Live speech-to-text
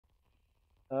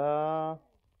Uh,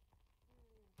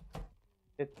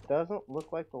 it doesn't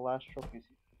look like the last trophy's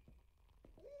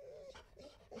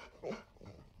here.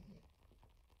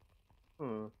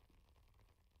 Hmm.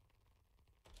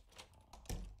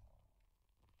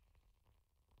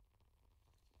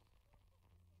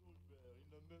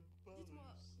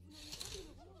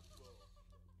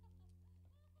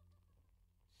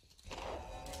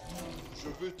 Je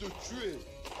vais te tuer.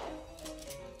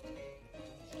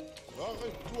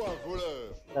 Arrête-toi,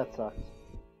 voleur. That sucks.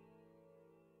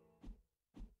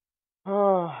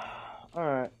 Oh,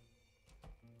 alright.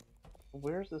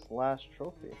 Where's this last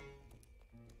trophy?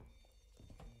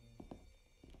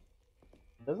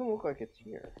 Doesn't look like it's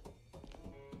here.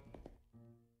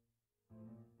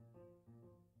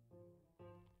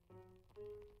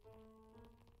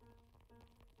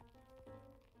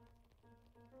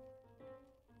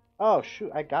 Oh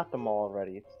shoot, I got them all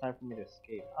already. It's time for me to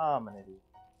escape. Ah, I'm an idiot.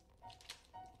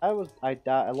 I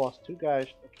lost two guys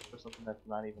looking for something that's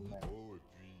not even there. Oh, et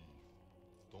puis...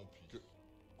 Tant pis.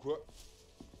 Quoi?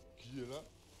 Qui est là?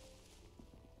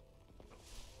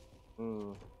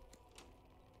 Hmm.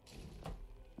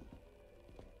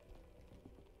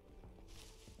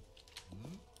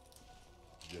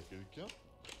 Il y a quelqu'un?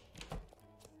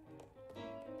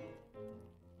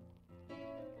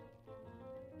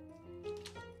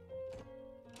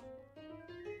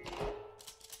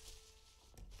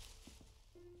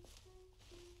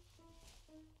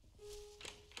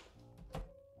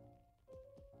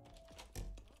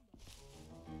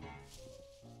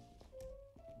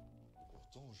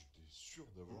 Pourtant, j'étais sûr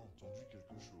d'avoir entendu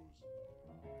quelque chose.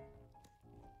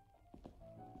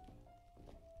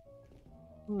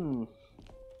 Hmm.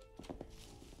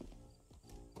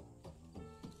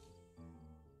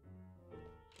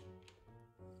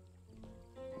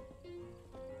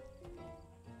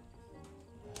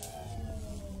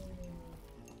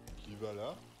 Qui va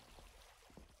là?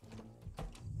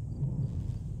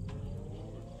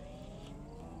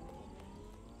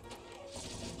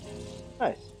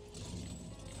 Nice.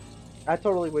 I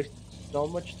totally wasted so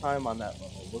much time on that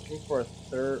level looking for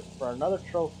another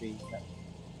trophy that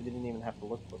we didn't even have to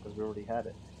look for because we already had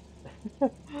it.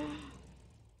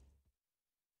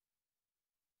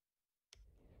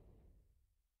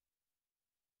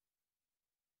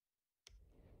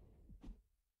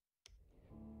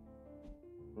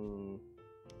 Hmm.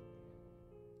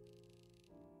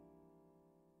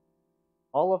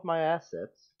 All of my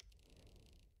assets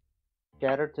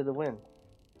scattered to the wind.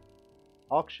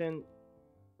 Auction,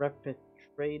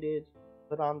 repatriated,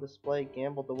 put on display,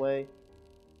 gambled away.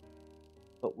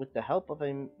 But with the help of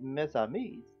a mes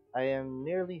amis, I am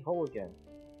nearly whole again.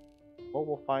 What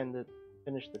will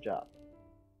finish the job?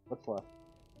 What's left?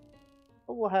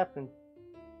 What will happen?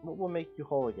 What will make you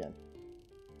whole again?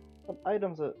 Some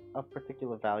items of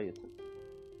particular value to me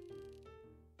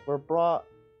were bought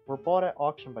at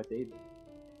auction by David.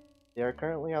 They are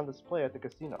currently on display at the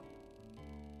casino.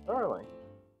 Darling,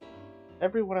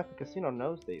 everyone at the casino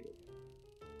knows David.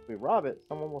 If we rob it,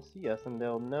 someone will see us and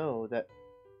they'll know that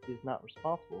he is not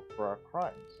responsible for our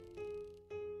crimes.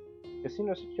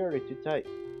 Casino security too tight.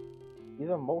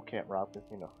 Even a mole can't rob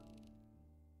casino.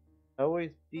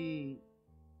 Always be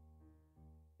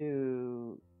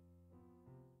to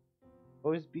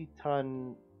always bet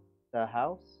on the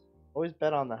house. Always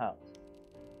bet on the house.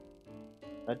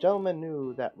 A gentleman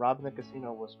knew that robbing the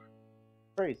casino was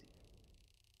crazy.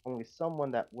 Only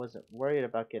someone that wasn't worried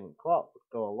about getting caught would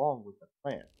go along with the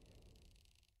plan.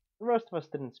 The rest of us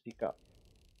didn't speak up,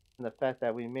 and the fact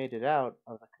that we made it out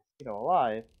of the casino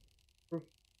alive proof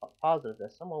positive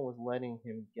that someone was letting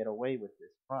him get away with his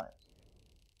crimes.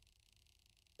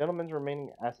 Gentleman's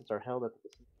remaining assets are held at the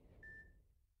casino.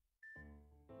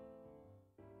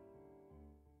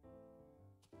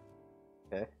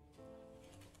 Okay.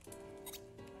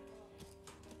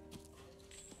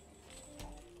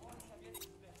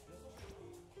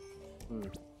 Hmm.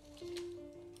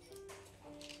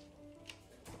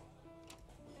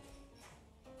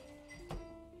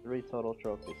 3 total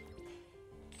trophies.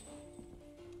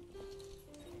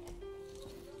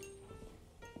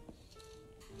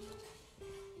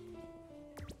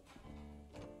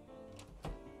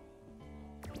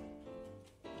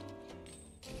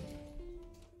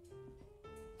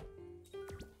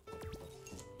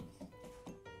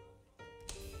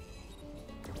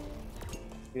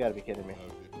 You gotta be kidding me.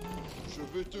 Je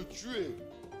vais te tuer.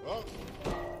 Hein?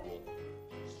 Bon,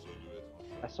 ça devait être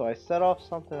un chat. So I set off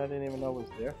something I didn't even know was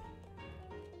there.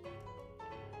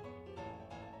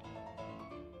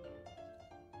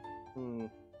 Hmm.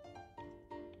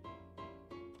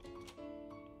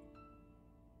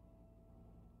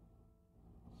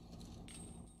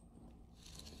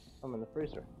 I'm in the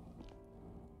freezer.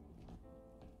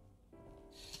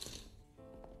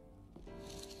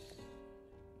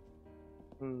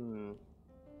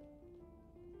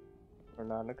 We're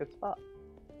not in a good spot.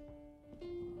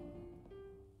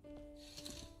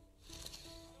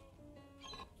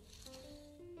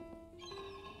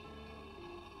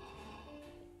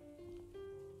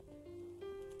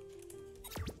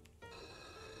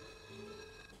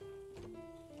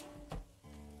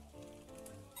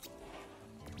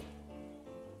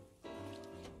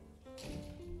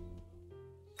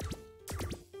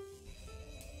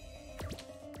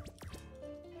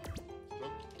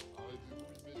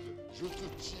 Je te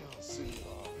tiens,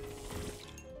 scélérat.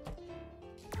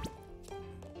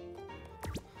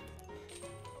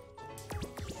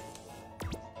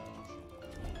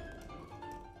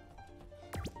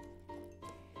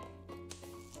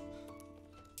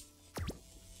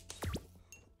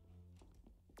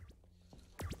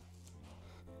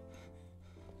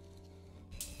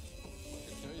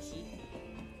 Quelqu'un ici?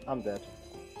 I'm dead.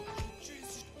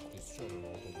 T'es sûr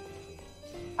d'avoir entendu quelque chose?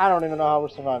 I don't even know how we're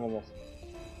surviving this.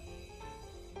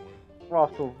 Ouais. We're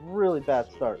off to a really bad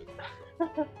start.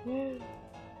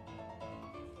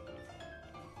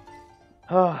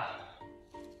 Quoi?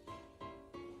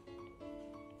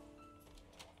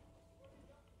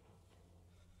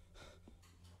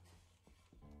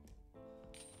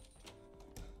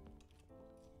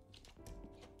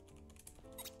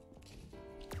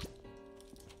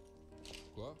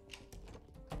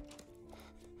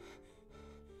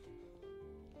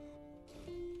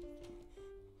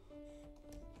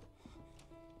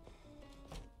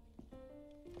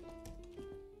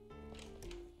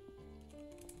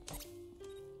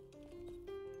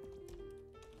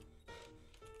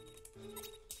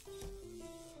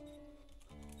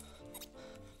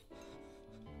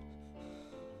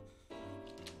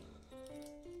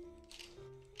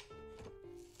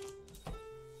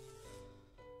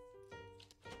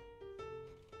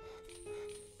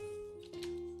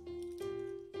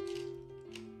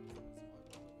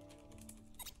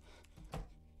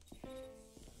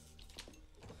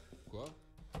 Quoi?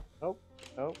 Nope,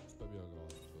 nope. C'est pas bien grave,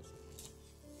 de toute façon.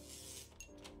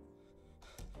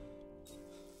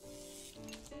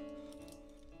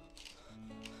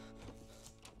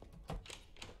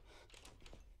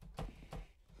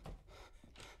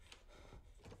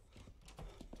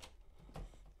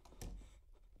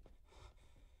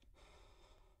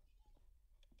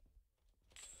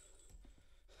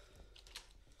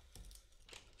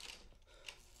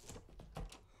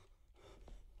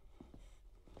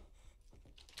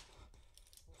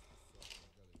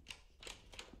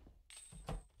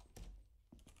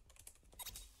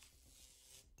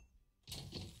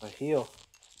 A heal.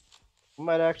 We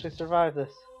might actually survive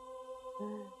this.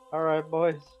 Alright,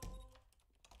 boys.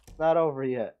 It's not over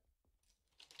yet.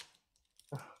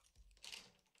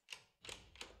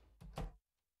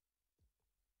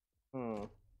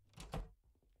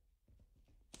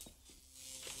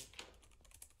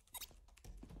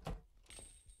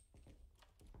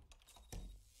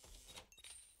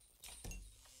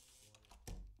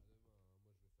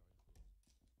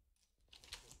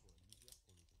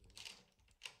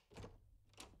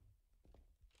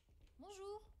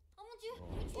 Bonjour. Oh mon dieu, Oh. ne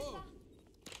me tuez pas.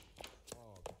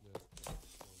 Oh, punaise.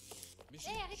 Mais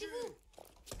Hé, arrêtez-vous.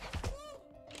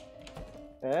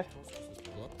 Eh?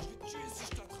 Quoi? Je vais te tuer si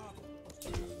je t'attrape. Je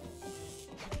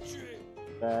vais te tuer.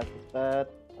 Bad, bad.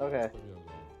 Okay, Pas bien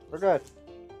grave. we're good.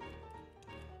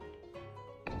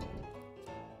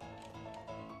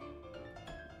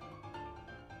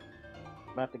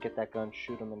 I'm gonna have to get that gun,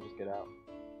 shoot him, and just get out.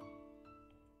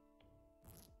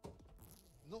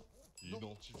 Non.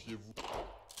 Identifiez-vous.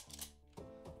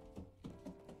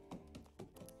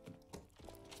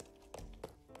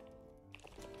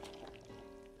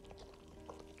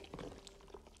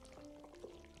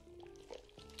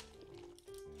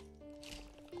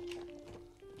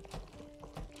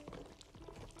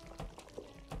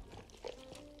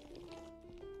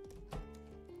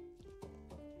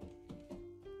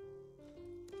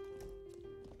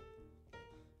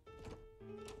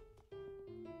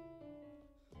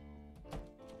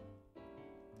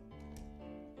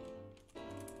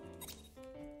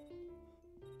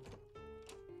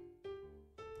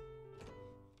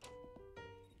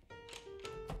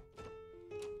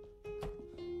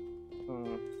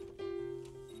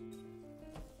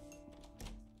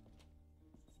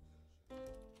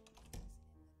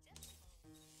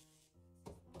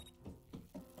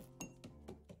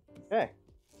 Okay.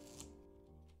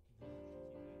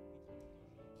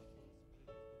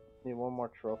 Need one more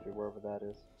trophy wherever that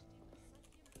is.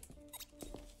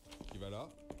 Qui va là?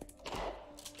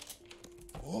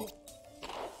 Allez,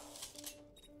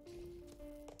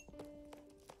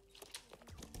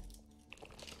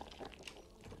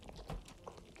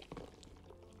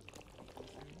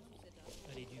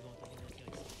 du vent, t'as rien à faire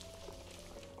ici.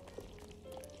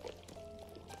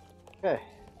 Okay.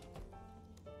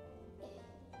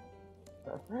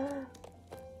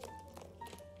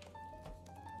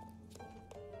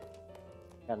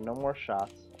 Got no more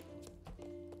shots.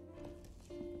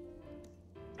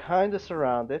 Kinda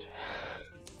surrounded.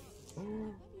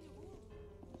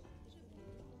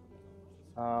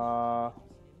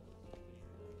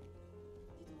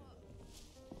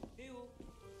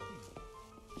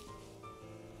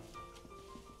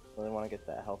 Really want to get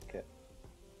that health kit.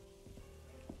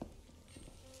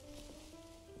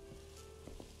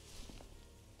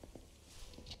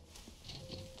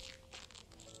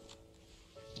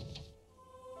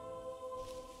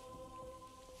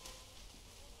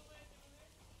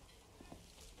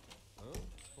 Hein?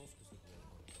 Je pense que c'est bien.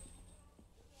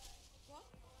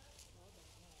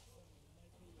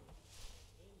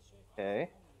 Okay.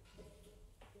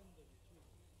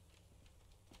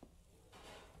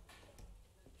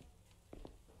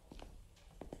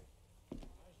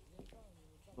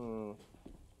 Hmm.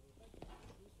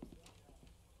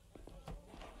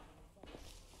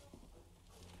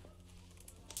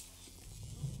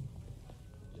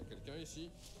 Il y a quelqu'un ici?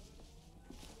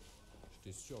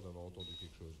 J'étais sûr d'avoir entendu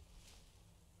quelque chose.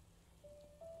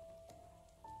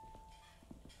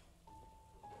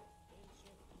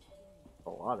 A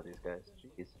lot of these guys.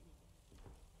 Jeez.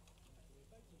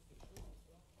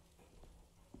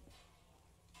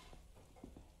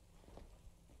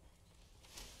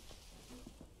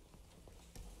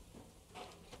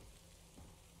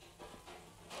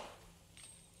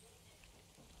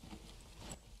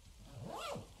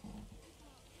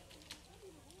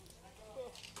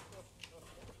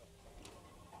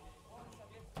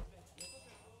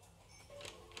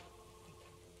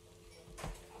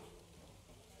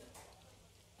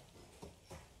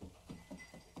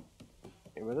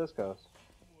 See where this goes.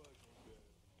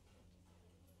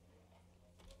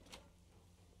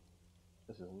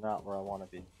 This is not where I want to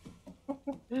be.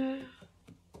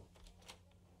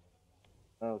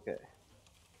 Okay.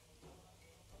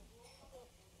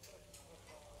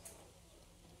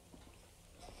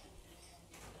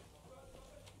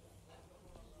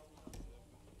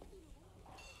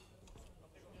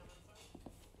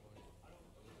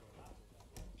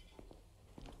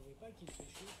 Vous trouvez pas qu'il fait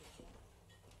chaud ce soir?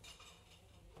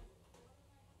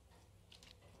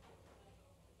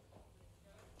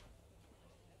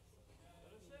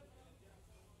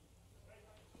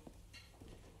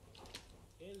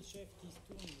 Et le chef qui se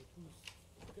tourne le pouce.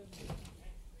 Comme des...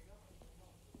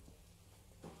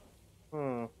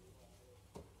 Hmm.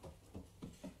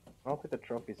 I don't think the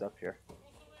trophy's up here.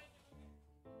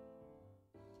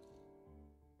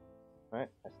 Right,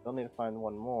 I still need to find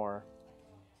one more.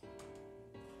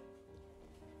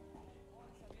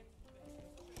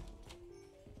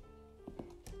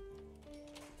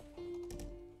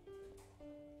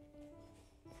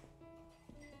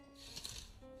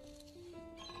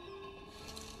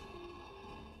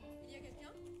 Il y a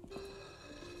quelqu'un?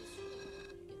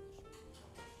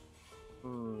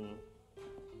 Hmm.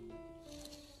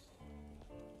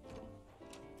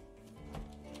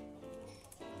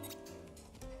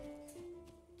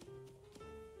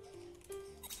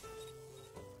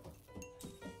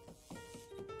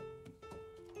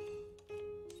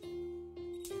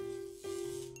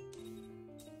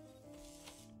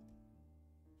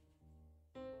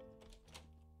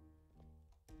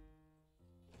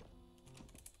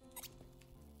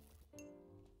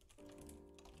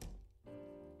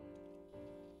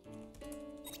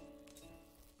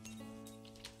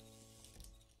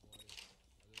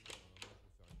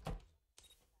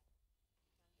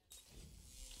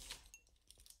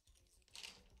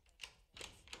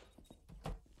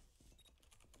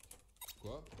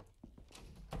 Quoi?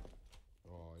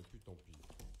 Oh, et puis tant pis.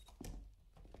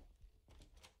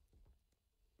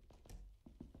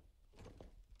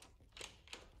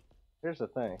 Here's the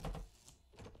thing.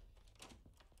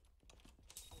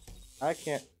 I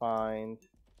can't find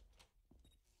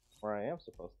where I am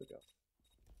supposed to go.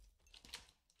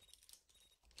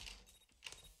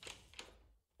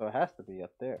 So it has to be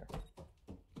up there.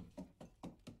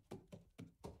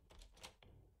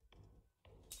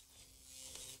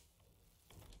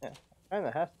 Yeah, it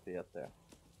kinda has to be up there.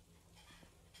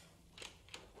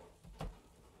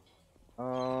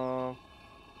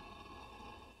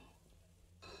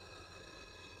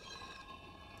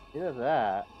 Either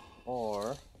that,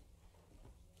 or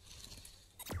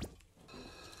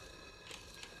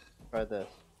try this.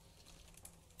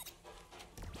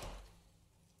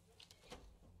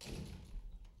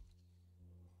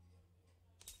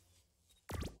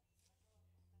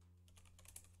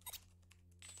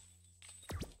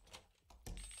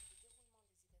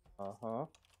 Uh-huh.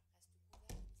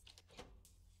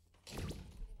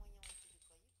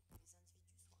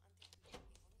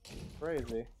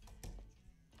 Crazy.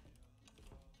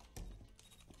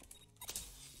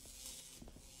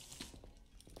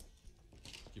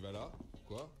 Qui va là?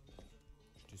 Quoi?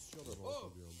 J'étais sûr d'avoir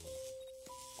entendu un bruit.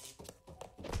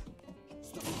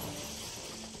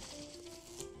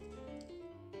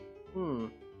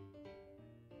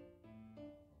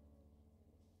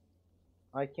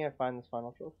 I can't find this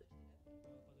final trophy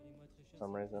Pardonnez-moi très cher. for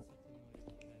some reason.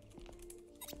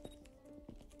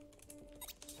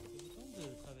 Ça vous tente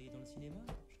de travailler dans le cinéma?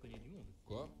 Je connais du monde.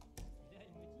 Quoi? Et là,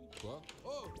 elle me dit. Quoi?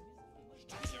 Oh! Je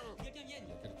te tiens! Quelqu'un vienne!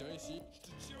 Y'a quelqu'un ici? Je te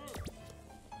tiens.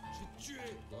 J'ai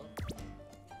tué. Quoi?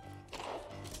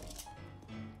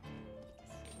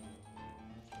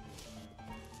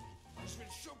 Je vais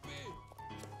le choper.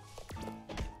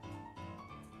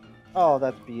 Oh,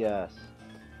 that's BS. Je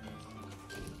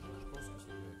pense que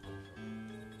ça doit être un chat.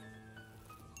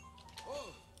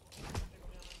 Oh.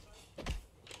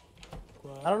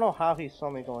 Quoi? I don't know how he saw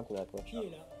me go into that bush. Qui est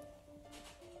là?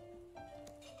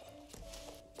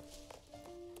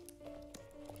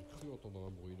 J'ai cru entendre un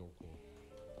bruit dans le coin.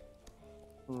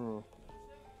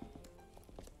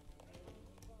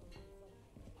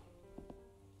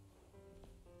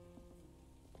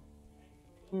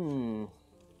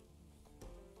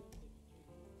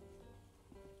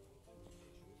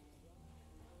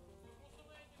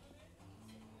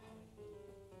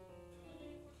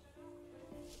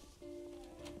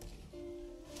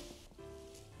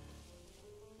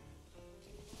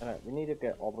 Alright, we need to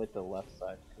get all the way to the left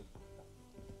side. 'Cause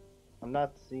I'm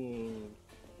not seeing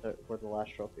where the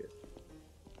last trophy is.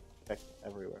 Check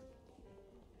everywhere.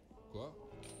 Quoi?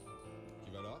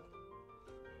 Qui va là?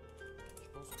 Je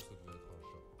pense que ça devait être un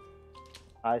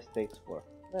chat. High stakes floor.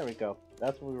 There we go.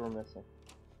 That's what we were missing.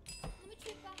 Ne me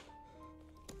tuez pas.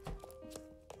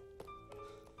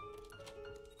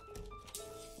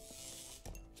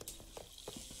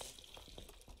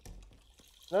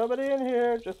 Nobody in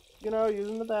here, just, you know,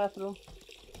 using the bathroom.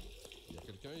 Y'a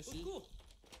quelqu'un Au ici? secours!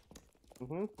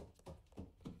 Mm-hmm. Au secours!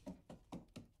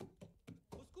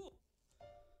 Bonjour.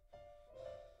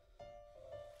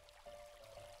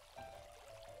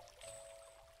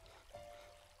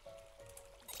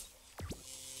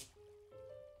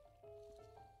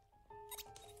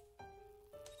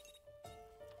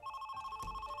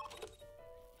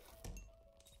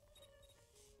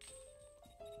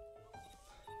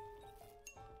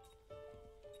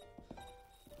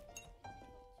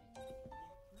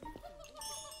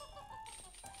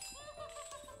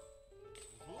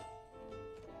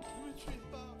 Ne me tuez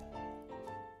pas.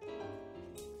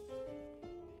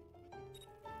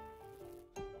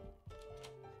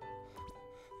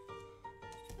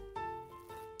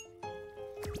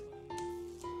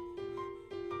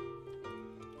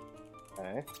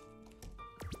 Okay.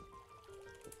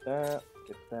 Get that,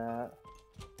 get that.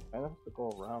 I have to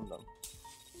go around them.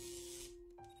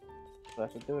 So I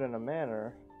have to do it in a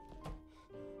manner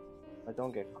I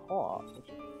don't get caught, which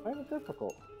is kind of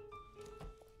difficult.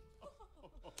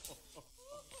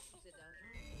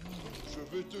 Je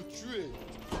vais te tuer.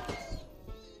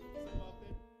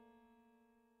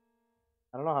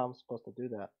 I don't know how I'm supposed to do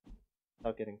that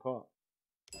without getting caught.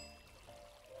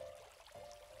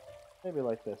 Maybe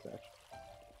like this, actually.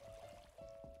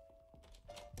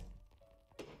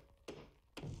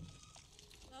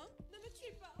 Hein? Ne me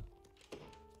tuez pas.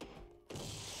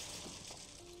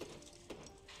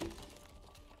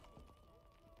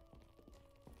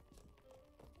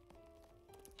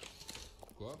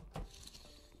 Quoi?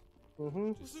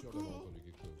 Mm-hmm. J'étais sûr d'avoir entendu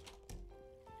quelque chose.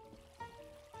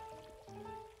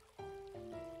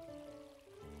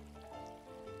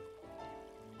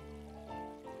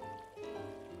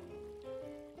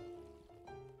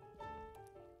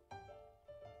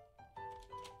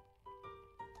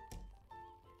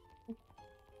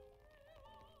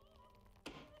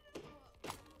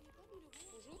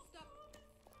 Bonjour, stop.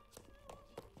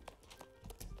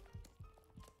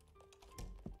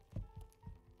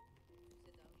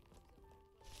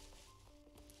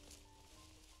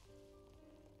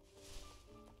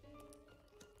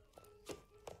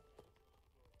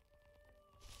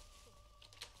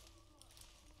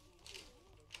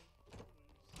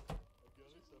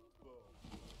 Regardez sa porte.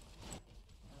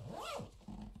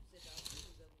 C'est argent,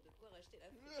 nous avons de quoi racheter la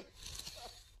vie.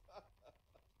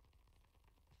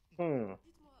 Hmm.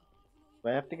 Dites-moi, vous n'auriez Do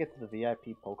I have to get to the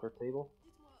VIP poker table?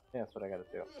 Dites-moi, Yeah, that's what I gotta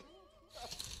do.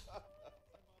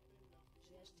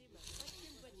 j'ai acheté ma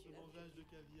 5e voiture. Mangeage de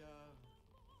caviar.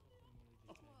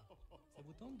 Ça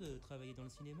vous tente de travailler dans le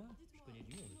cinéma? Je connais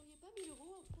du monde. Vous n'auriez pas 1000 €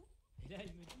 en trop? Et là,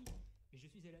 elle me dit. Mais je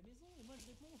suis à la maison et moi je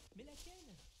réponds. Mais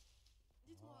laquelle?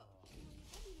 Dites-moi, vous n'auriez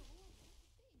pas 1000 euros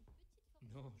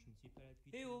Non, je ne suis pas là depuis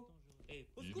très longtemps.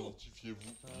 Au secours!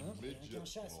 Identifiez-vous Rien qu'un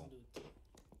chat sans immédiatement.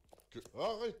 doute.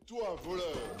 Arrête-toi,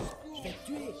 voleur! Je vais te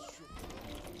tuer!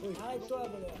 Oui, arrête-toi,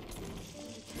 voleur!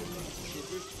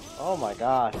 Oh my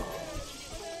god.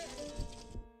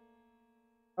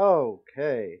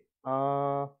 Okay.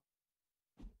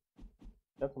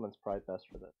 Gentleman's probably best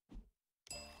for this.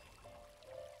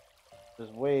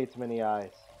 There's way too many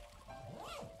eyes.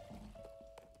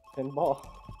 Pinball?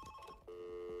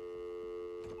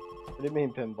 What do you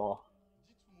mean pinball?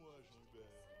 Dites-moi,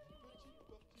 Jean-Hubert, petite partie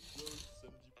de golf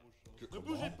samedi prochain. Ne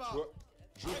bougez pas! Quoi?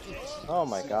 Je te tue! Oh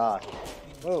my god.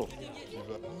 Whoa.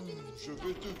 Je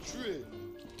vais te tuer!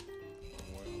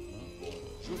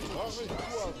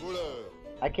 Arrête-toi, voleur!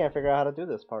 I can't figure out how to do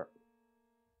this part.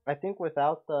 I think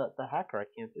without the hacker, I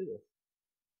can't do this.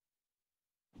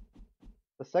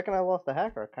 The second I lost the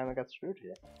hacker, I kind of got screwed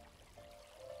here.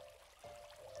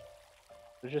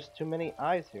 There's just too many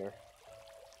eyes here.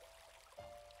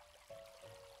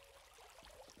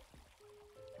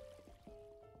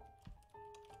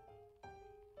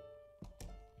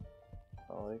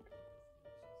 Oh, like...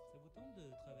 Ça vous tente de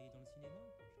travailler dans le cinéma?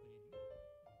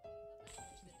 Je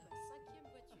connais du. C'est ma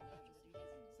 5e voiture.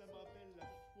 Ça me rappelle la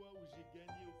fois où j'ai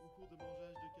gagné au concours de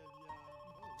mangeage de caviar.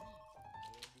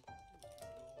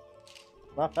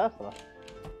 Not fast enough.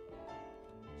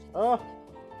 Oh!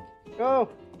 Go!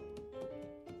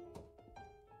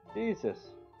 Jesus.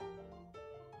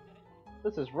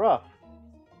 This is rough.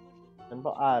 And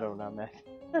I don't know, man.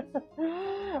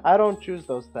 I don't choose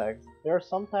those tags. There are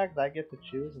some tags I get to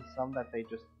choose and some that they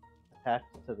just attach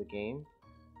to the game.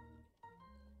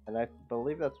 And I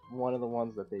believe that's one of the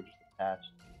ones that they just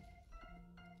attached.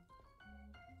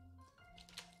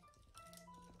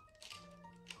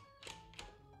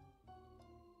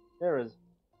 There is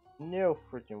no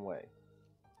freaking way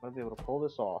I'm gonna be able to pull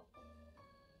this off.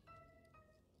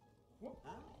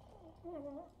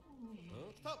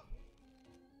 Stop!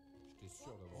 J'étais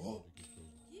sûr d'avoir entendu quelque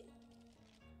chose.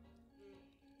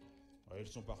 Ouais, ils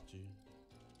sont partis.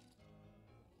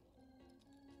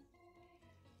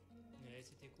 Mais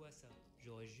c'était quoi ça?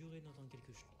 J'aurais juré d'entendre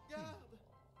quelque chose. Garde!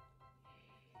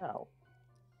 Ow.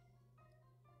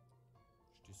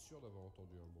 J'étais sûr d'avoir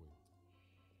entendu un bruit.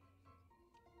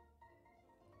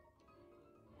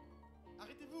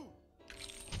 Arrêtez-vous!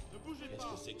 Ne bougez pas!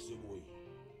 Qu'est-ce que c'est que ce bruit?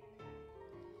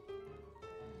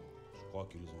 Je crois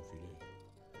qu'ils ont filé.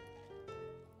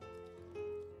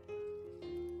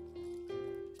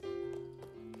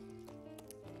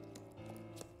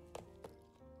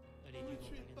 Allez, du vent, t'as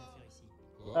rien à faire ici.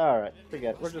 Quoi? Alright,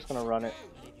 forget it. We're just gonna run it.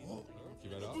 Allez, du vent. Qui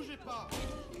va là? Ne bougez pas!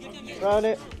 Run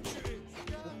it!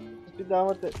 Just be done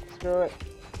with it. Screw it.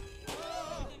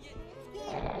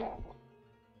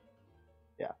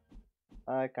 Yeah.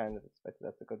 I kind of expected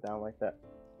that to go down like that.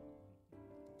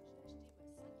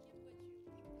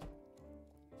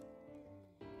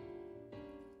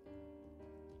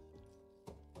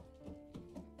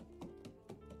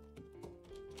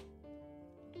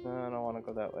 No, I don't want to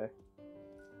go that way.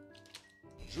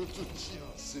 Je te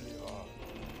tiens, scélérat!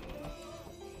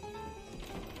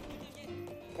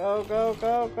 Go, go,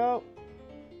 go, go!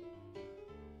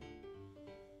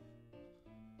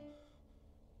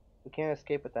 We can't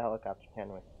escape with the helicopter,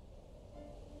 can we?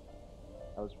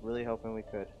 I was really hoping we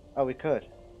could. Oh, we could.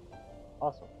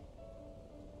 Awesome.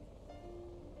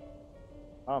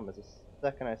 Problem is, the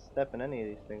second I step in any of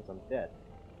these things, I'm dead.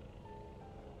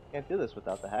 Can't do this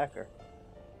without the hacker.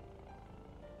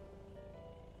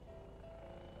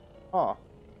 Huh.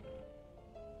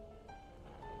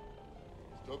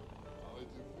 Stop!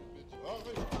 Arrêtez-vous immédiatement!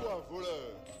 Arrête-toi,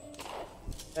 voleur!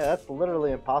 Yeah, that's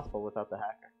literally impossible without the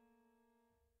hacker.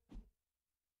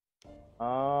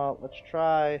 Let's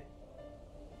try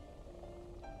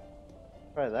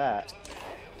that.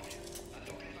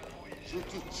 Je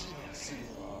te tiens,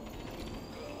 scélérat!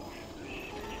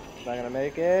 Not gonna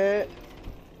make it.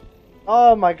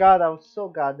 Oh my god, that was so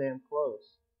goddamn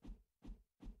close.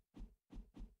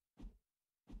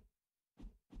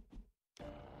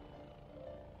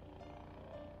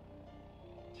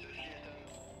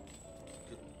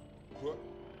 Quoi?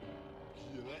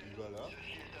 Qui est là? Il va là?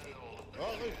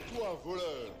 Arrête-toi,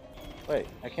 voleur! Wait,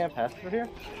 I can't pass through here?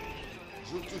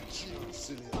 Je te tiens,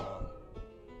 scélérat!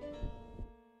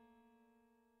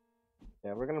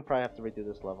 Yeah, we're gonna probably have to redo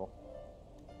this level.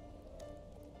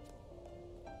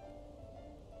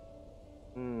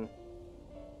 Hmm.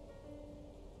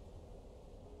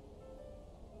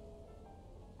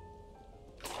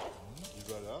 Il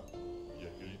va là? Il y a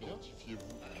quelqu'un?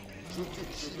 Identifiez-vous! Je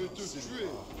vais te tuer!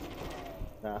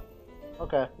 Nah.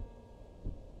 Okay.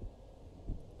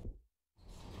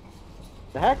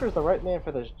 The hacker's the right man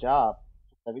for this job.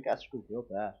 But we got screwed real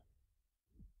bad.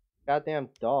 Goddamn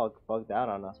dog bugged out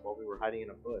on us while we were hiding in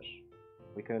a bush.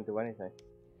 We couldn't do anything.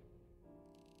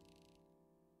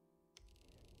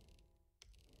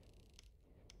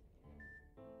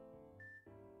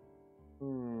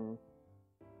 Hmm.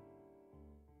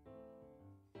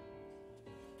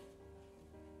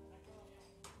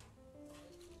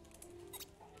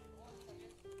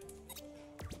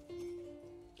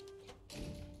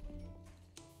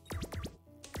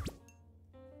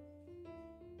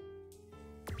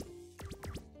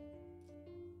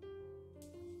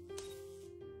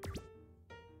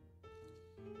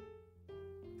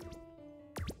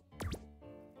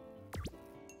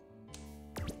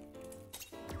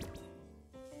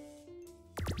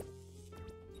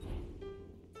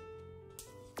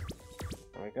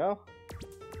 There we go.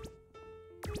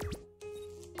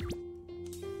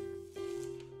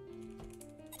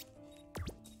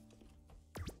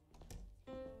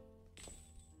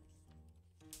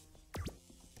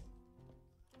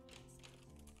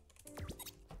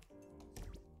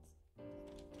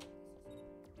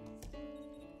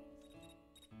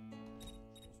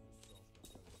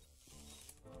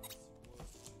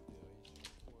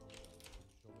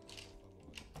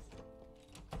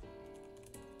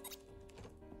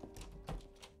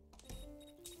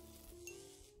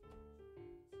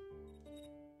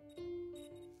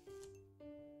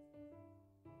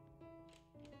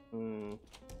 Hmm.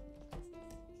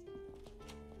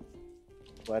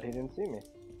 Glad he didn't see me.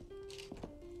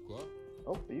 Quoi?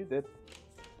 Oh, you did.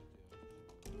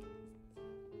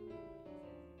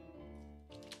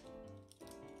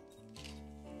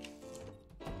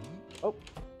 Oh,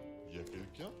 Il y a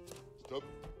quelqu'un? Stop!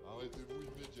 Arrêtez-vous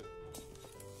immédiatement.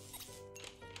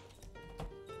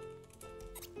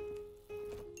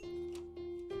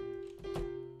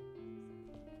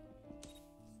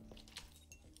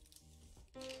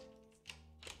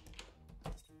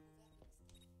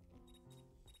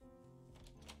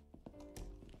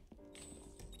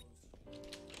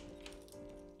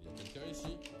 Il y a quelqu'un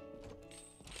ici?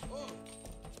 Oh!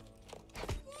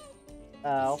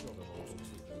 ow. Sûr d'avoir entendu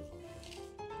quelque chose.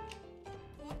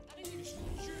 Arrêtez. Mais je l'ai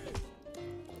tué!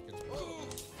 Quel sport?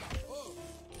 Oh!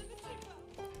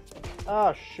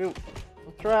 Oh, shoot.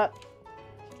 I'm trapped.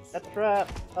 Got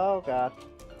trapped. Oh, God.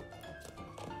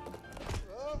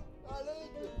 Ah! À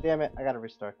l'aide! Damn it, I gotta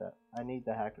restart that. I need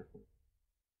the hacker for this.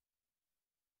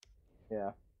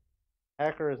 Yeah.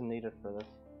 Hacker is needed for this.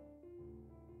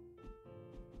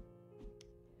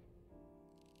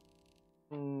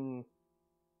 Hmm.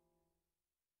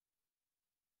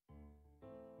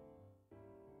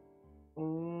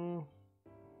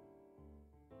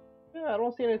 Yeah, I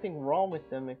don't see anything wrong with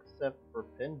them except for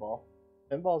pinball.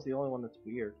 Pinball's the only one that's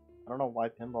weird. I don't know why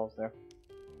pinball's there.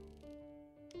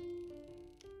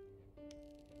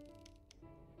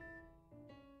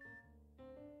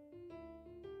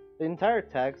 The entire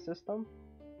tag system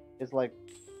is like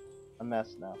a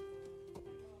mess now.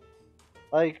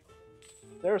 Like,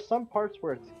 there are some parts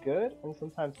where it's good and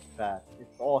sometimes it's bad.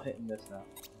 It's all hit and miss now.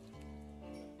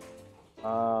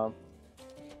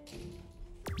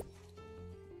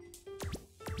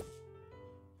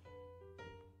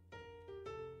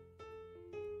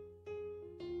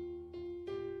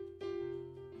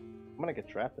 I'm gonna get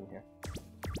trapped in here.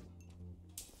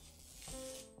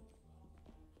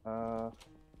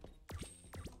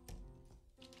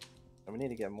 We need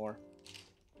to get more.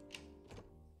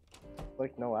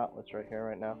 Like no outlets right here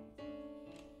right now.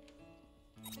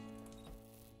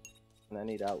 And I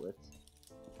need outlets.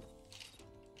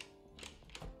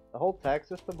 The whole tag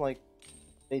system, like,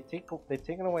 they've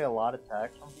taken away a lot of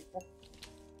tags from people.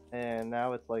 And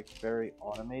now it's like very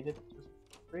automated to a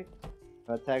degree.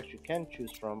 The tags you can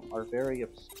choose from are very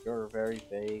obscure, very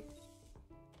vague.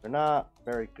 They're not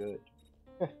very good.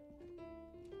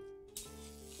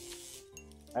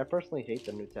 I personally hate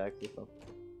the new tag system.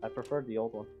 I prefer the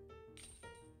old one.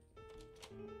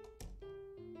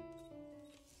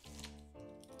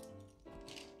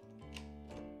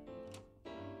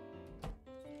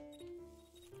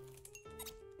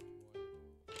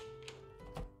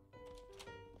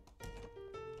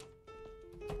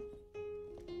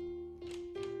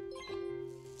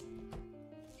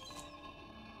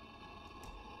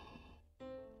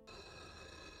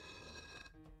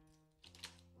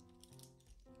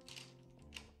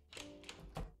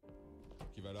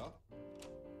 Qui va là?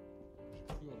 J'ai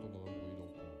cru entendre un bruit dans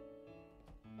le coin.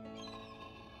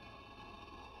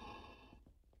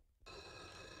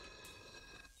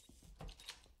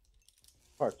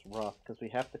 Part's rough because we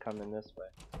have to come in this way.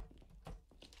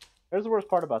 Here's the worst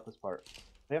part about this part.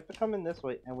 We have to come in this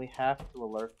way and we have to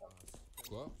alert them.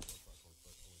 Quoi?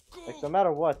 Like, no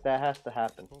matter what, that has to Je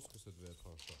happen. pense que ça devait être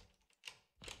un chat.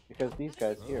 Because these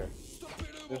guys here,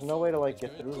 Stoppez-le, there's bon no sang. way to, like, Est-ce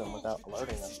get qu'il y a through une them gorge? without Je vais te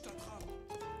alerting tuer them. si je t'attrape.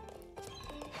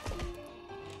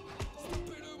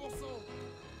 Stoppez-le, bon sang.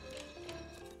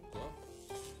 Quoi?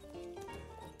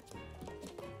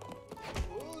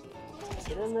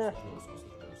 Get in there. Je pense que ça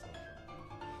devait être un chat.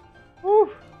 Woo!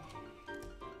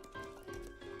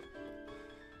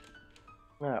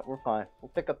 Alright, we're fine. We'll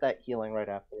pick up that healing right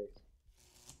afterwards.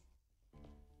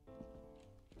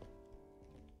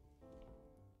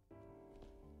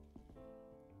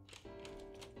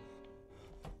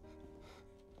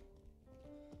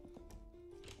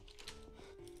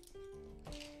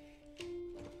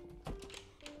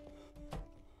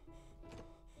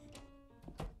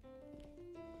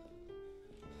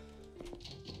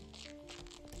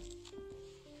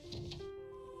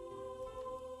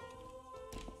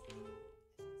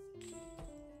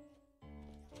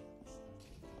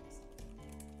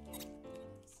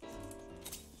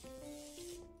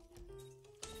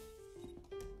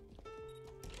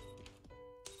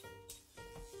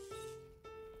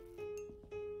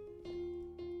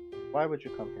 Why would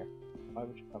you come here? Why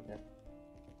would you come here?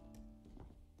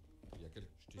 Il y a quelqu'un.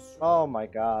 J'étais sûr. Oh my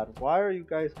god, why are you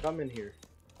guys coming here?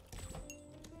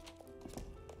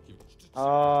 Je te tire.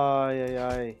 Ay, ay,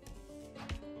 ay.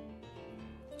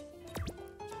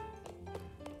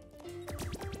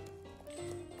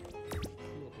 J'ai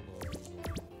cru entendre un bruit.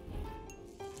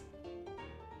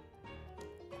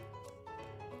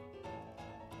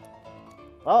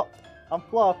 Oh, I'm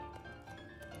fluff.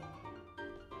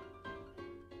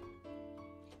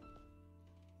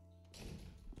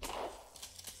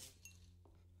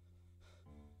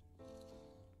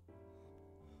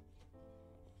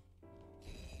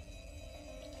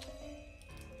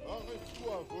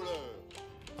 Arrête-toi, voleur!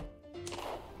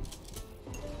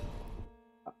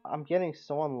 I'm getting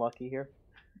so unlucky here.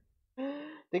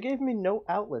 They gave me no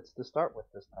outlets to start with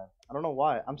this time. I don't know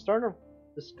why. I'm starting to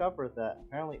discover that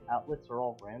apparently outlets are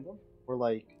all random. Or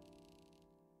like,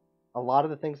 a lot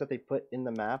of the things that they put in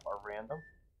the map are random.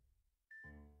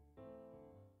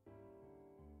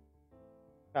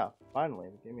 Oh, finally,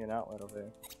 they gave me an outlet over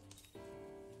here.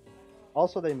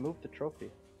 Also, they moved the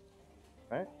trophy.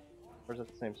 Right? Or is it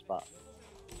the same spot?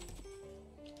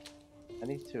 I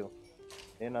need two.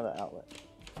 Get another outlet.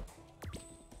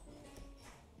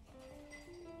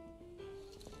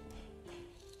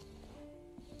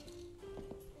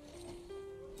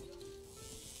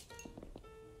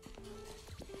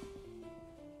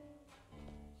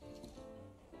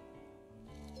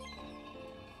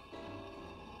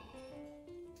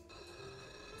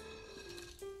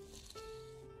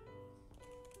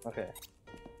 Okay,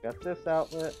 got this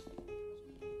outlet.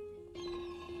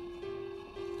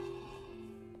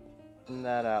 And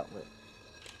that outlet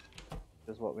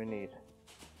is what we need.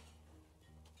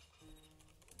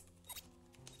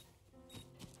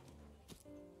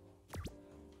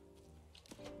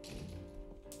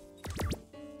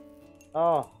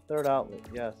 Oh, third outlet,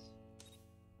 yes.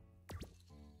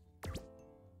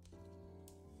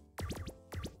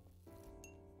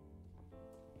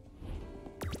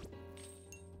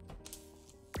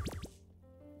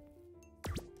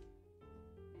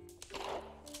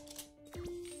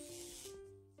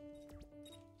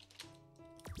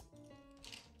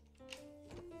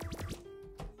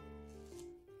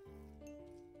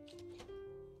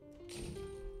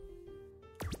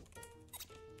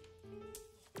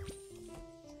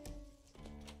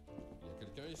 Il y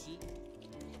a quelqu'un ici?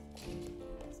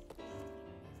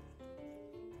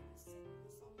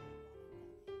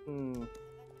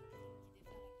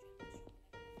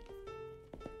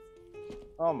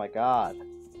 Oh my god.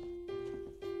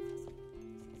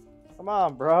 Come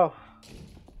on, bro.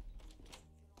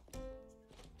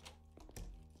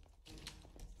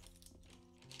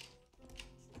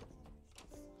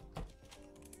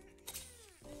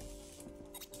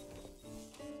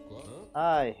 Quoi? Hein?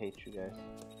 I hate you guys.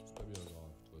 C'est pas bien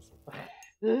grave, de toute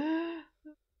façon.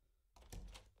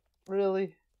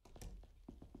 Really?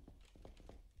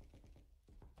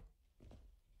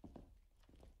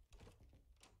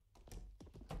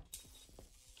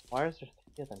 Why is there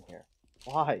three of them here?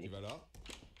 Il Why? va là?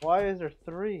 Why is there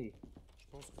three? Je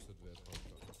pense que ça devait être un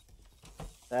chat.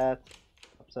 That's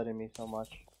upsetting me so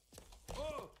much.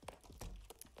 Oh!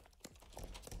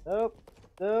 Nope.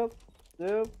 Nope.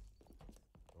 Nope.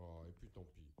 Oh, et puis tant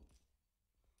pis.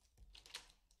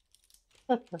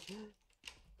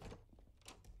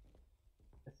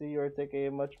 I see you are taking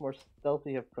a much more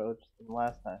stealthy approach than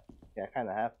last time. Yeah, I kind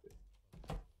of have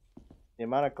to. The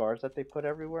amount of guards that they put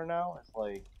everywhere now is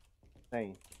like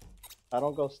insane. If I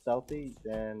don't go stealthy,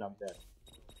 then I'm dead.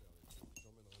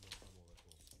 J'emmènerai ma femme en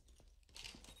vacances.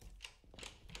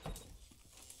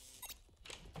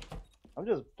 I'm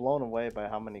just blown away by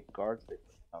how many guards they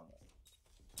put down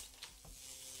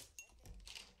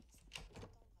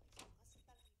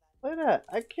there. Look at that!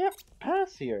 I can't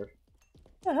pass here!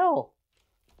 What the hell?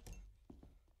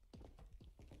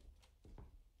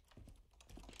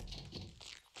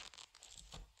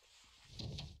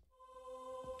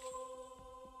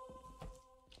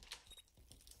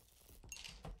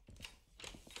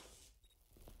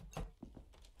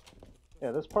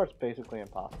 Yeah, this part's basically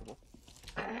impossible.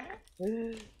 Quoi?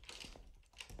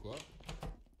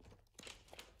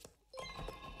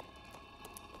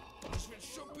 Je vais le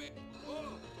choper!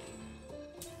 Oh!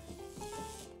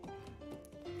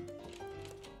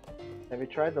 Have you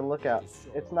tried to look out?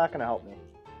 It's not gonna help me.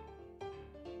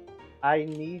 I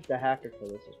need the hacker for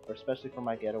this, especially for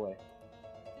my getaway.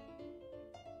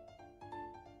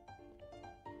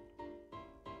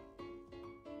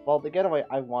 Well, the getaway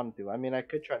I want to do. I mean, I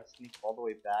could try to sneak all the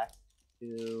way back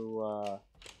to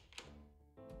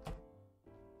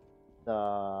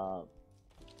the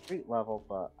street level,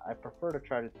 but I prefer to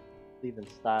try to leave in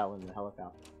style in the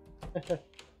helicopter.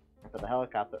 For the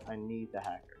helicopter, I need the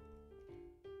hacker.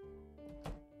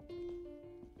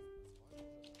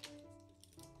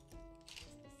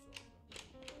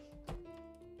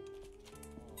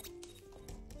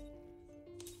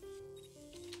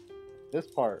 This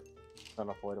part is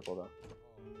unavoidable though.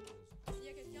 S'il y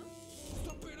a quelqu'un,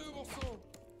 Stoppez-le, bon sang!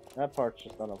 That part's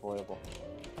just unavoidable.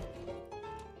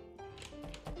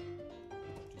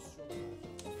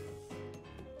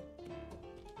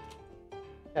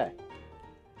 Okay.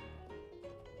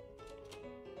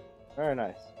 Very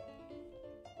nice.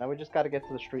 Now we just gotta get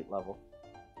to the street level.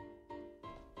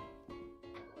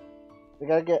 We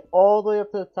gotta get all the way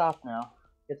up to the top now.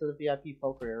 Get to the VIP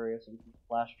poker area so we can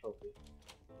flash trophy.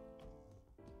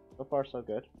 So far, so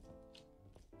good.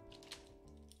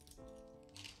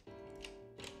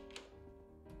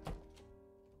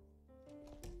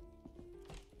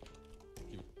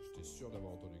 J'étais sûr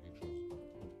d'avoir entendu quelque chose.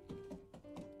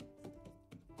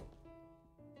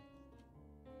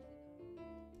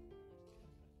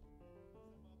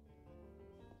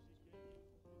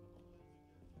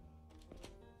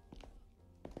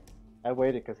 I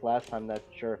waited because last time that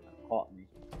jerk caught me.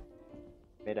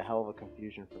 Made a hell of a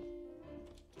confusion for me.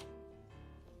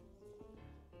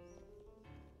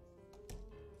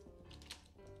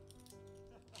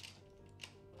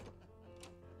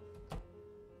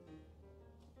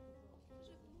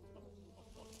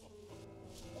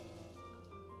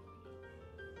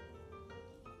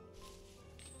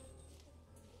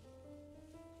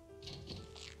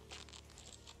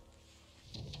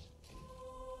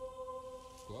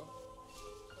 Quoi?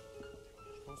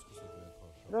 Je pense que ça doit être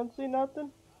un chat. You don't see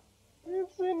nothing? You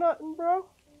didn't see nothing, bro?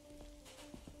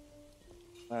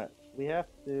 Alright, we have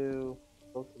to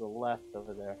go to the left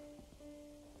over there.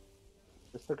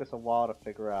 This took us a while to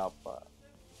figure out, but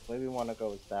the way we want to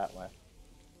go is that way.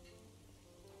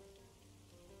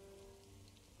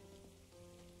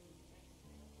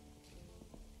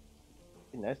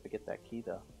 It'd be nice to get that key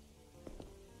though.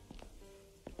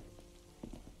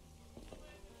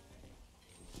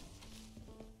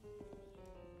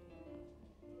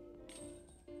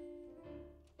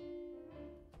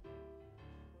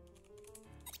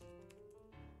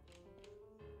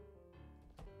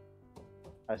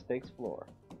 High stakes floor.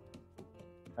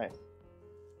 Nice.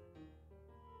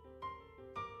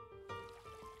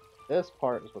 This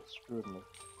part is what screwed me.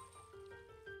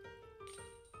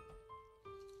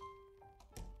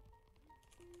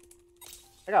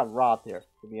 I got robbed here,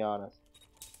 to be honest.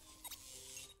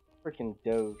 Freaking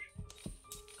Doge.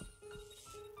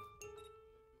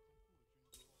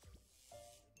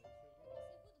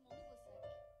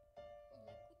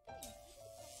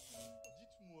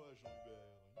 Dites-moi, Jean-Hubert,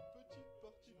 une petite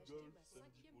partie de golf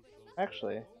samedi prochain.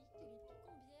 Actually,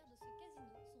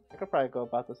 I could probably go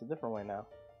about this a different way now.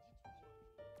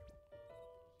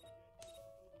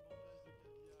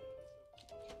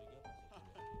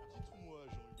 Dites-moi,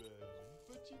 Jean-Hubert, une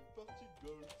petite partie de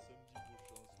golf samedi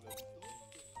prochain, cela vous tente?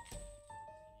 cet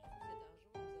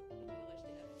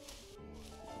argent,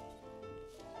 nous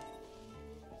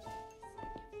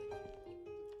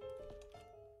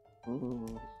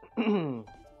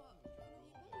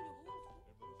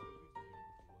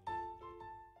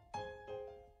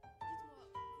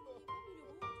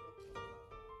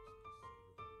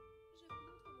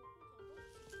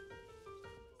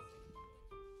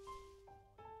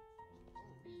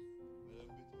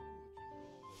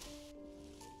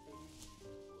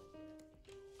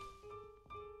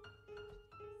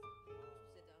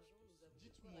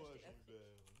allons devoir acheter la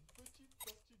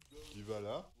Mm. Qui va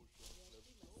là?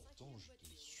 Pourtant,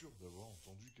 j'étais sûr d'avoir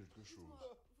entendu quelque chose.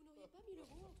 Vous n'auriez pas 1000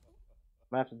 euros en trop?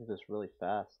 gonna have to do this really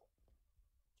fast.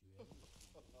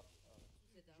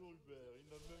 Jean-Hubert, il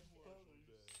n'a même pas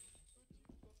réussi.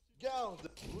 Garde!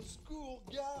 Au secours,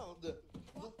 garde!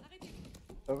 Bon, arrêtez.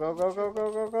 Go, go, go, go,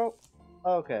 go, go, go.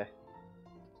 Okay.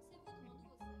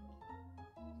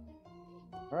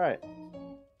 Alright.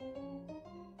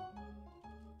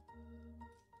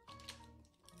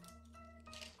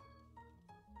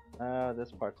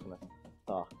 This part's gonna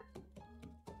suck.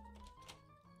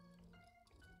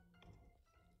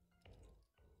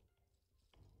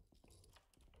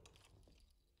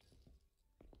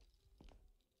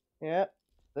 Yep,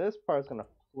 this part's gonna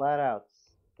flat out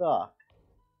suck.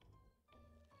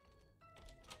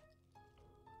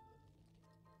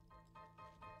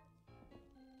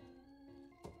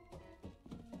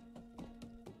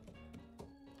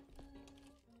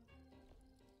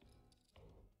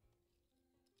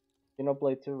 You know,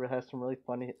 Blade 2 has some really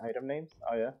funny item names?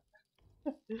 Oh, yeah?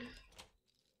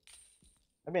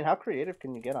 I mean, how creative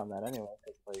can you get on that anyway?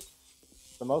 Because, like,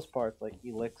 for the most part, it's like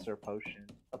elixir, potion,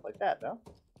 stuff like that, no?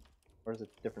 Or is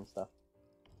it different stuff?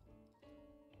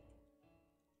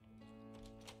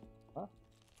 Huh?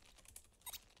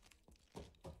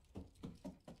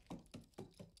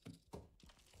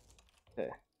 Okay.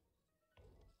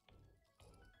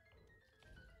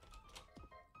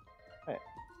 Hey.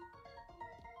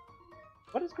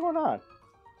 What is going on?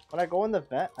 When I go in the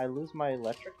vent, I lose my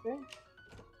electric thing?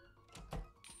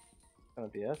 Gonna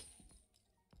be it.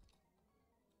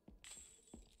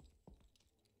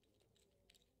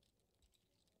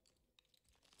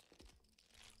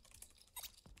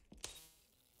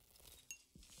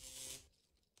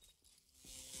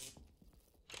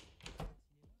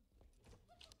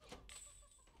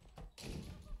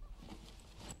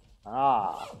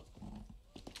 Ah.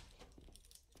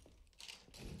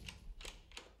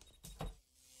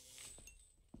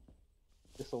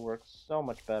 This will work so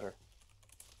much better.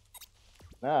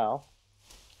 Now,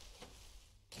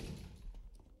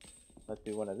 let's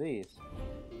do one of these.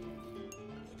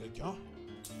 Quelqu'un?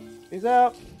 He's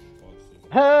out.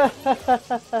 Oh,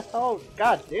 c'est Oh,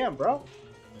 god damn, bro.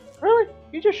 Really?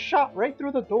 You just shot right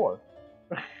through the door.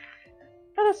 What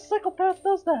kind of psychopath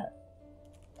does that?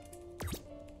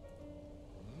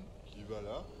 Qui va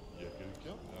là? Il y a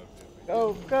quelqu'un?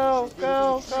 Go, go,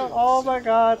 go, go. Oh my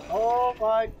god. Oh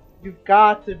my. You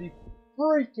got to be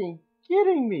freaking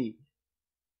kidding me.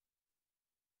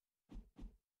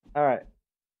 Alright.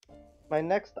 My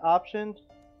next option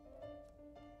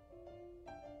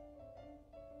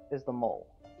is the mole.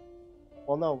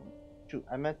 Well, no. Shoot,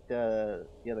 I meant the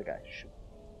other guy. Shoot.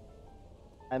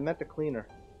 I meant the cleaner.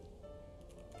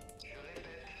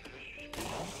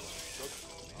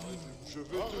 Je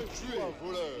vais te tuer,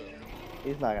 voleur!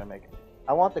 He's not gonna make it.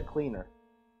 I want the cleaner.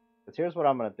 Because here's what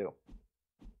I'm gonna do.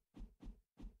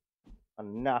 I'm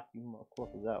gonna knock you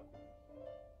motherfuckers out.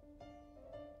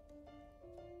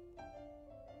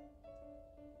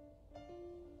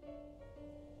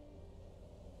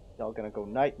 Y'all gonna go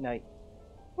night night.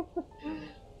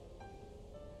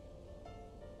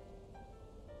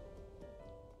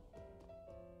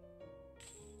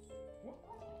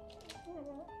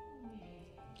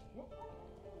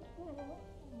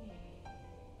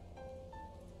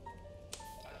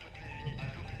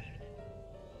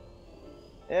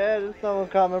 Yeah, there's someone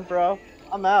coming, bro.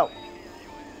 I'm out.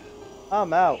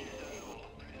 I'm out.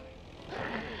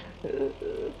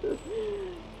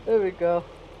 There we go.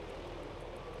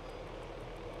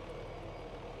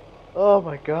 Oh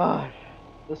my god.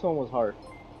 This one was hard.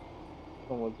 This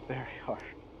one was very hard.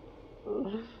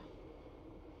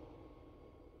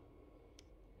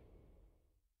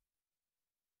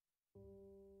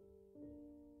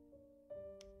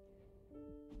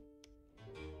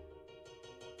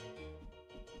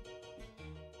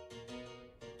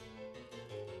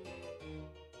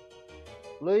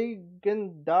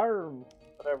 Legendarm,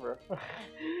 whatever.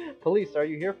 Police, are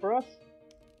you here for us?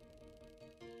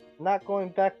 Not going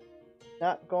back,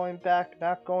 not going back,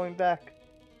 not going back.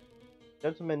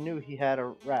 Gentleman knew he had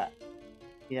a rat.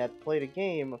 He had played a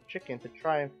game of chicken to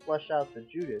try and flesh out the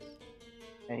Judas,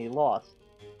 and he lost.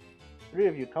 3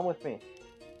 of you, come with me.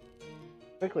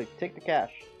 Quickly, take the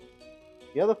cash.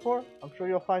 The other 4, I'm sure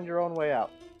you'll find your own way out.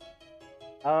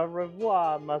 Au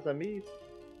revoir, mes amis.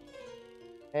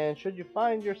 And should you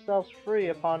find yourselves free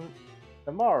upon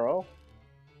tomorrow,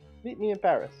 meet me in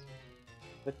Paris.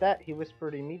 With that, he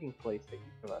whispered a meeting place to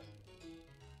each of us.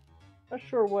 Not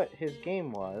sure what his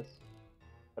game was,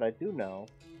 but I do know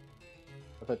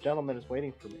that the gentleman is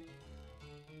waiting for me.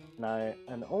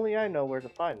 And only I know where to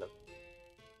find them.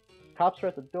 Cops are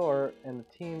at the door, and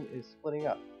the team is splitting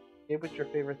up. Get with your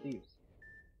favorite thieves.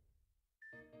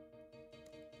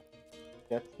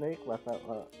 Jet snake, left out,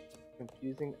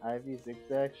 confusing ivy,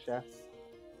 zigzag, shaft.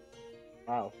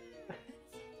 Wow.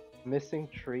 Missing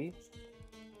tree.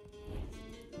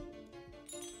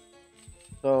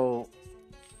 So,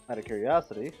 out of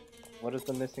curiosity, what does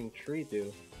the missing tree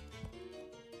do?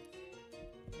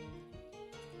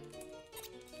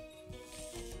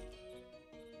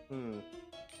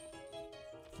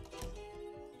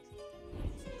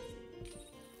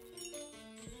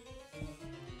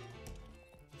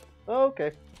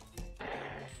 Okay.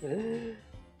 You're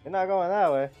not going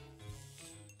that way.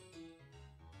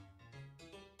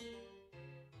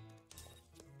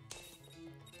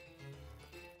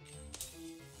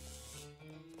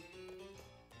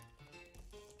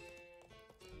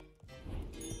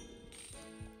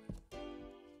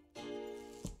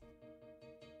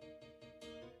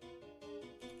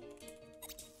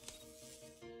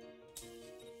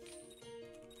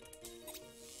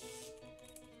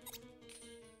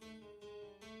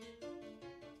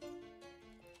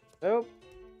 Nope.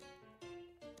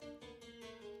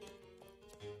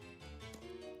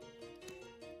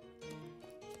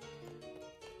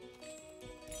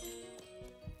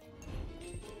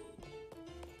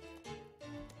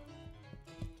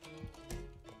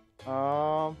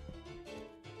 How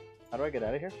do I get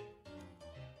out of here?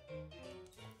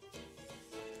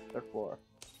 Third floor.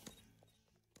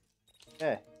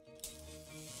 Okay.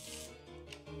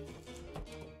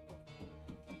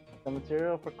 The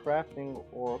material for crafting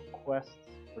or quests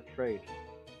for trade.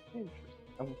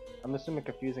 Interesting. I'm assuming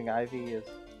confusing ivy is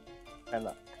kind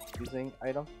of confusing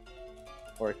item,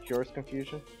 or it cures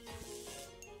confusion.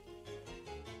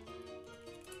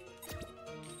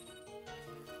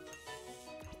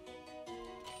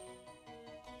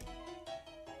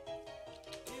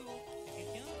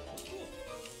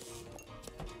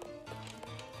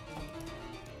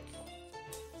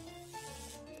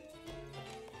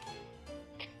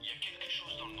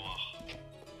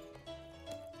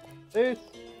 Peace.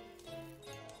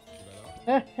 Tu vas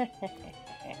là?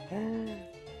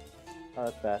 Oh,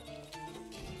 that's bad.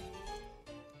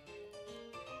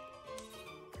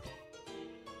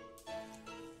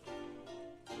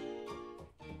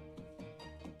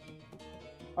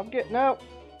 I'm getting out.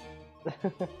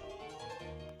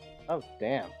 Oh,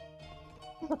 damn.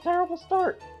 This is a terrible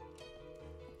start.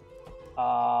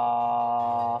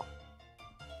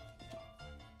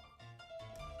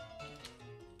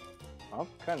 I'm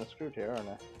kind of screwed here, aren't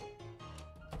I?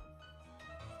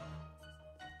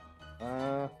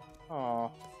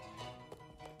 Oh.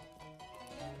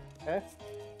 Okay.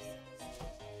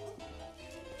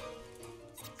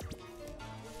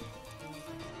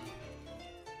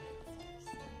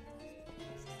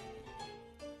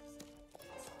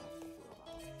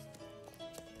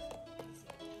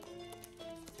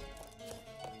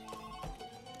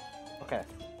 Okay.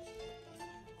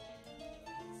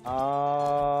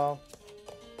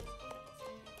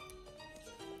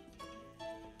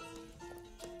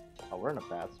 Oh, we're in a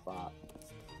bad spot.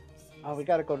 Oh, we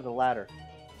gotta go to the ladder.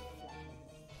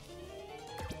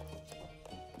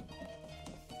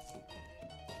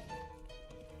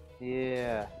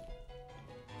 Yeah.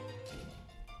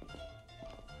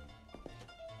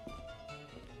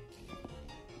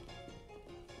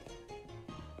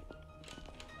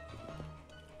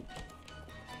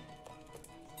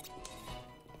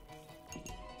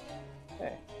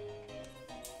 Okay.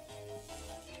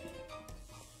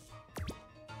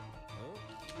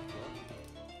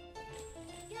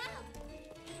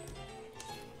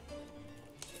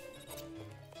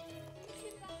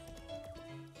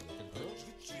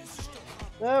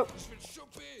 Nope.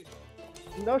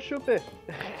 No shoopy.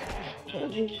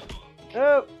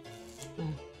 Nope.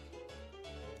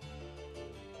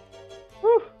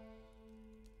 Whew.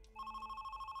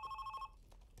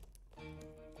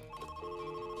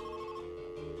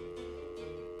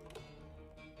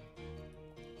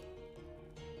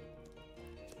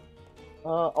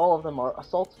 All of them are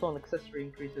assault stone accessory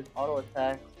increases auto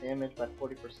attacks damage by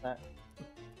 40%. Not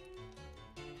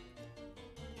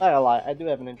gonna lie, I do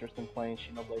have an interest in playing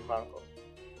Xenoblade Chronicles.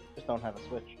 Just don't have a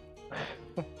Switch.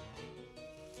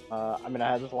 I mean,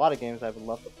 there's a lot of games I would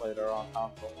love to play that are on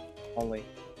console. Only,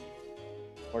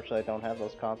 fortunately, I don't have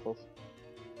those consoles.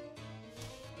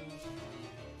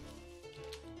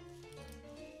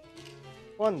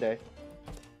 One day.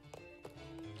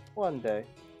 One day.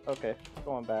 Okay,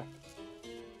 going back.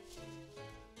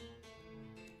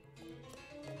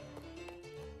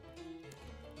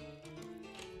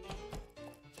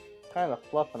 Kind of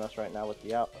fluffing us right now with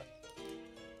the outlet.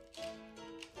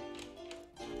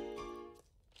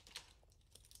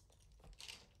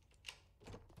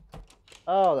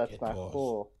 Oh, that's not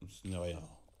cool. Ce n'est rien.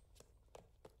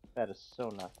 That is so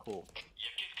not cool. Il y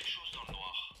a quelque chose dans le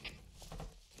noir.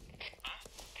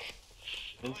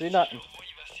 Didn't see nothing. L'enfant,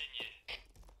 il va saigner.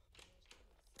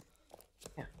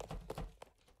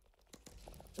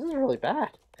 This is really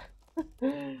bad.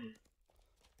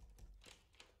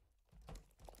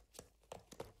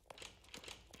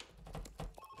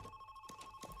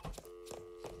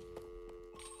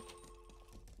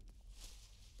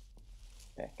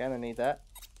 Okay, kinda need that.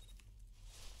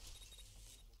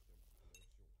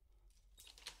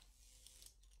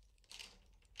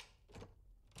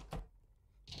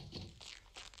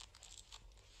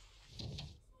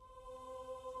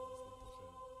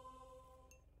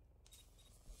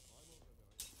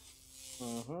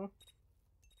 Mm-hmm.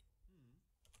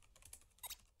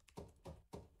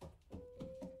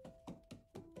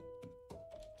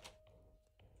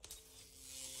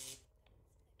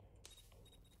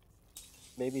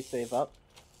 Maybe save up.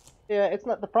 Yeah, it's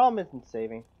not, the problem isn't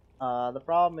saving. The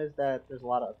problem is that there's a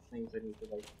lot of things I need to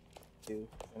like do,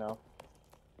 you know?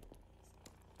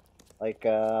 Like,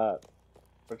 for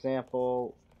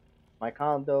example, my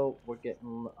condo, we're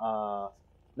getting,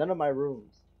 none of my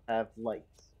rooms have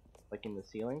lights, like in the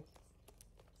ceilings.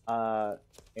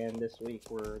 And this week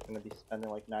we're gonna be spending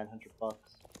like 900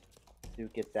 bucks to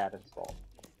get that installed.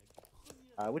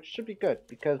 Which should be good,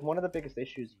 because one of the biggest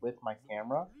issues with my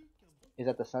camera is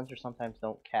that the sensors sometimes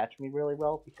don't catch me really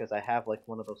well, because I have like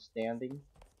one of those standing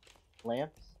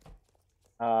lamps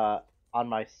on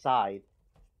my side.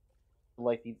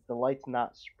 Like the light's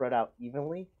not spread out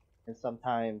evenly, and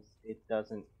sometimes it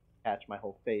doesn't catch my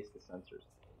whole face, the sensors,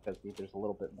 because there's a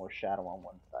little bit more shadow on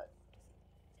one side.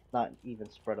 Not an even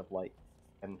spread of light.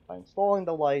 And by installing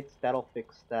the lights, that'll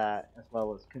fix that, as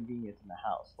well as convenience in the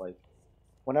house. Like,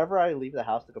 whenever I leave the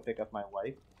house to go pick up my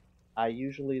wife, I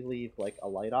usually leave like a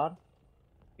light on,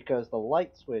 because the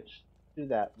light switch to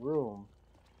that room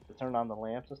to turn on the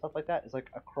lamps and stuff like that is like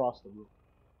across the room.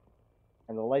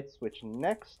 And the light switch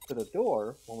next to the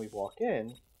door when we walk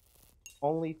in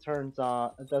only turns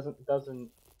on, it doesn't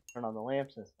turn on the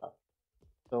lamps and stuff.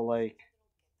 So like,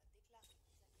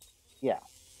 yeah.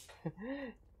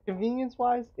 Convenience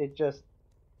wise, it just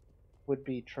would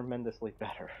be tremendously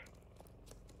better.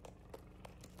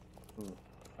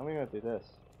 How am I gonna do this?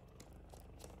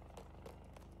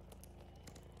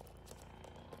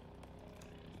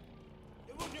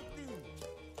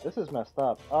 This is messed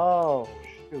up. Oh,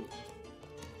 shoot.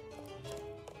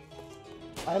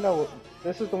 I know,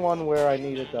 this is the one where I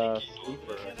needed the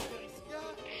sleeper.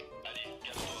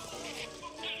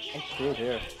 I'm screwed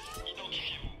here.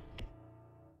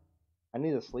 I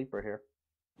need a sleeper here.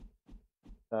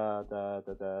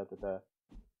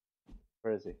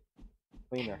 Where is he?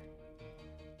 Cleaner.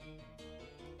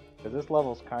 Because this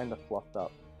level's kind of fluffed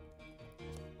up.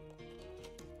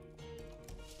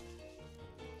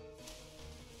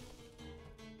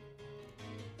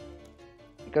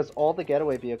 Because all the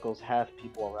getaway vehicles have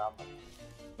people around them.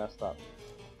 Messed up.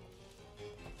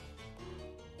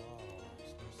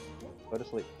 Go to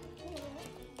sleep.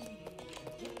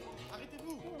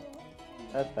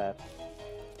 That's bad.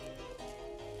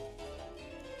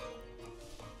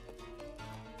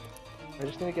 I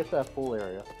just need to get to that pool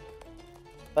area.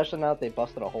 Especially now that they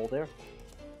busted a hole there.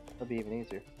 It'll be even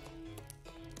easier.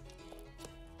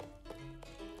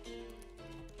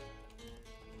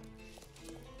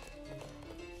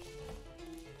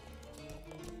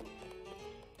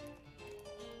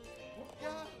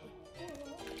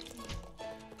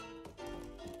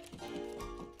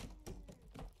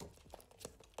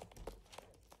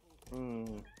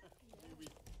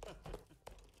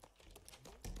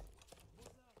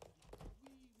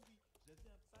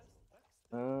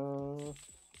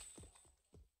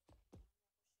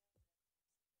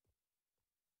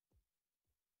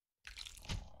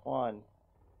 One.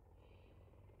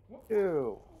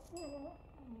 Two.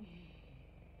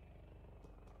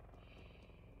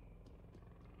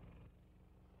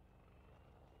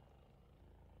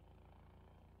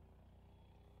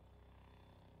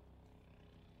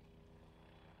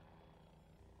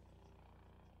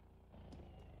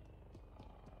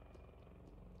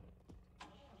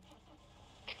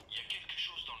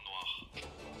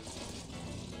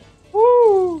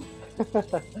 Woo!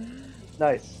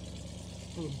 Nice.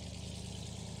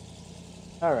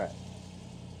 Alright.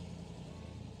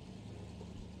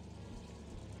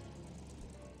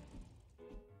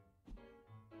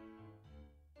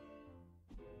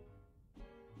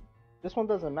 This one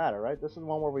doesn't matter, right? This is the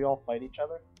one where we all fight each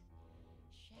other.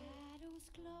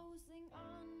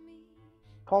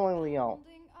 Calling Leon.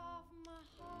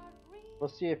 We'll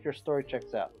see if your story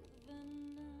checks out.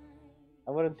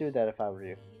 I wouldn't do that if I were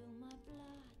you.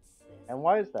 And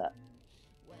why is that?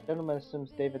 Gentleman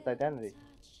assumes David's identity.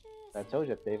 I told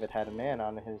you David had a man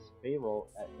on his payroll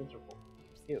at Interpol.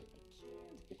 You.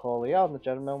 If you call Leon, the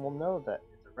gentleman will know that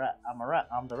it's a rat. I'm a rat.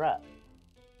 I'm the rat.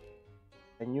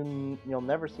 And you'll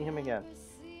never see him again.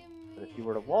 But if you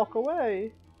were to walk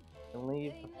away and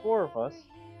leave the four of us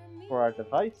for our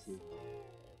devices,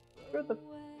 sure the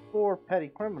four petty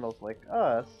criminals like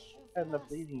us end up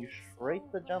leading you straight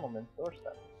to the gentleman's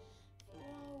doorstep.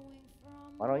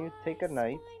 Why don't you take a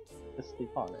night to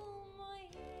sleep on it?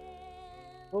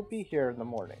 We'll be here in the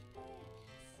morning.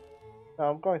 Now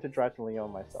I'm going to drive to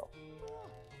Lyon myself.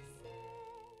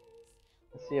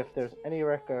 And see if there's any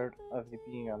record of you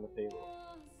being on the payroll.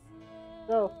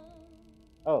 So,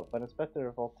 oh, but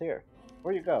Inspector Voltaire,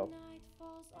 before you go,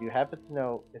 do you happen to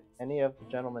know if any of the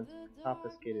gentleman's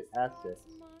confiscated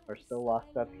assets are still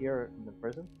locked up here in the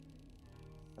prison?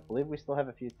 I believe we still have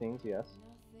a few things, yes.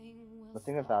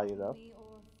 Nothing of value, though.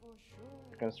 If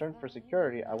you're concerned for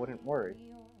security, I wouldn't worry.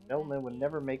 The gentleman would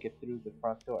never make it through the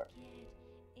front door.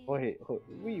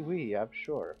 Oui, I'm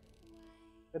sure.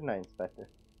 Good night, Inspector.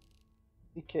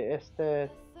 Sí que está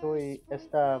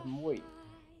muy.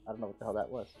 I don't know what the hell that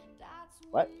was.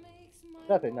 What?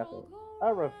 Nothing.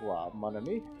 Au revoir, mon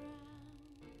ami.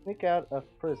 Sneak out of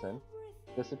prison,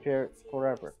 disappear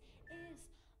forever.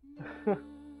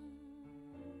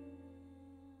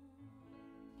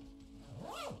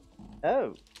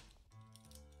 Oh!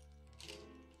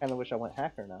 Kinda wish I went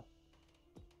hacker now.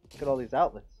 Look at all these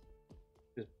outlets.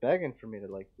 Just begging for me to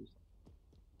like do something.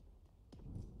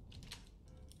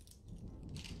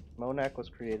 Monaco was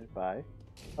created by...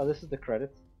 Oh, this is the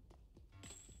credits.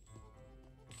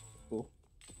 Cool.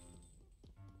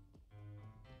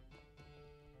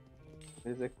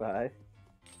 Music by...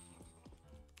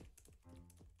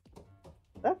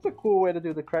 That's a cool way to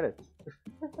do the credits.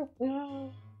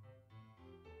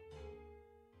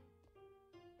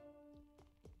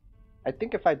 I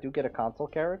think if I do get a console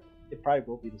carrot, it probably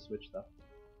will be the Switch though.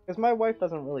 Because my wife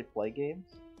doesn't really play games,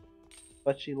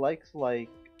 but she likes like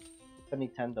the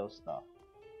Nintendo stuff.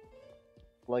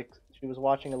 Like she was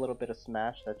watching a little bit of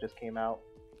Smash that just came out,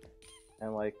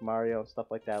 and like Mario and stuff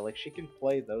like that. Like she can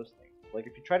play those things. Like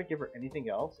if you try to give her anything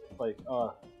else, it's like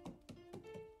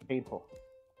painful.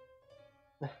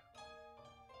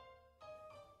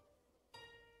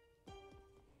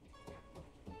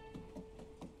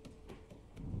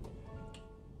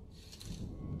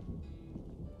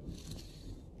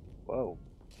 Whoa.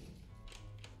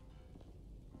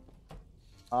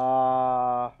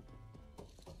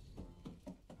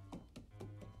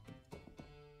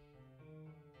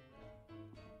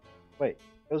 Wait,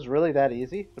 it was really that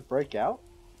easy to break out?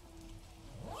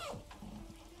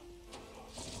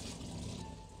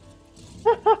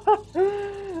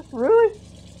 Really?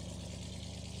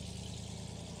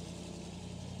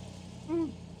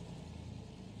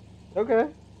 Okay.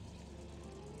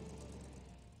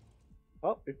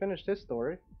 Well, we finished his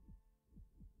story.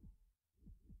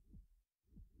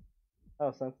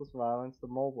 Oh, senseless violence, the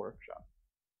mole workshop.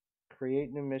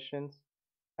 Create new missions.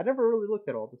 I never really looked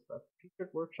at all this stuff.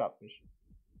 Featured workshop missions.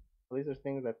 So these are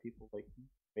things that people like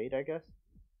rate, I guess.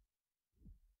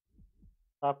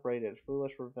 Top rated,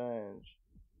 foolish revenge.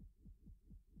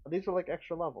 Oh, these are like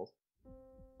extra levels.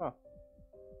 Huh.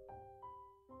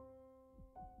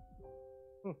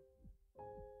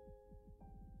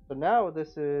 So now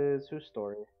this is whose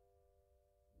story?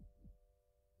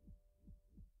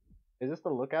 Is this the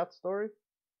Lookout story?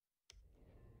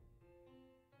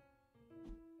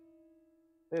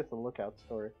 I think it's the Lookout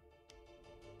story.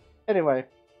 Anyway,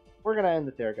 we're gonna end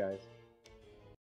it there, guys.